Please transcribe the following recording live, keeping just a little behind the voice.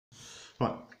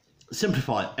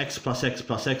simplify. X plus x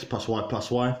plus x plus y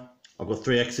plus y. I've got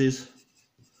 3 x's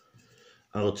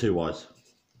and I've got 2 y's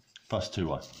plus 2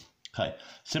 y. Okay,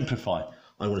 simplify.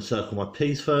 I'm going to circle my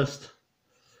p's first.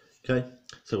 Okay,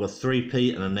 so I've got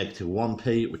 3p and a negative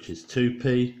 1p, which is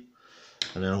 2p.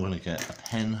 And then I'm going to get a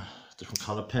pen, different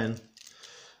colour pen.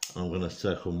 I'm going to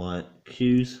circle my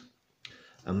q's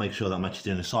and make sure that I'm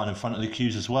actually doing the sign in front of the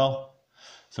q's as well.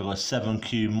 So I've got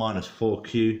 7q minus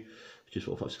 4q, which is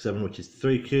 4, 5, 6, 7, which is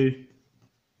 3q.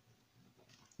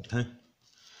 Okay.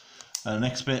 And the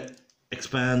next bit,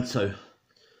 expand. So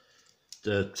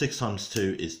the 6 times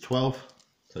 2 is 12.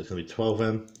 So it's going to be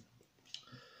 12m.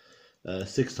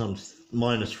 6 times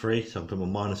minus 3, so I'm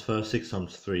putting my minus first. 6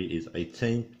 times 3 is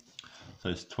 18. So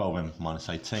it's 12m minus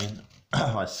 18.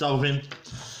 Right, solving.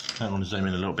 I want to zoom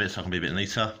in a little bit so I can be a bit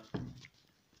neater.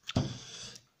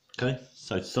 Okay,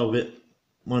 so to solve it,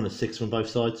 minus 6 from both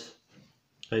sides.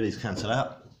 Okay, these cancel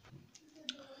out.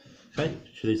 Okay,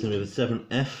 so these are going to be the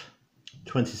 7f.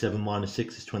 27 minus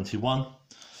 6 is 21.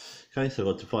 Okay, so I've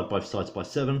got to divide both sides by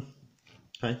 7.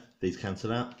 Okay, these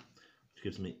cancel out, which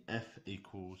gives me f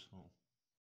equals...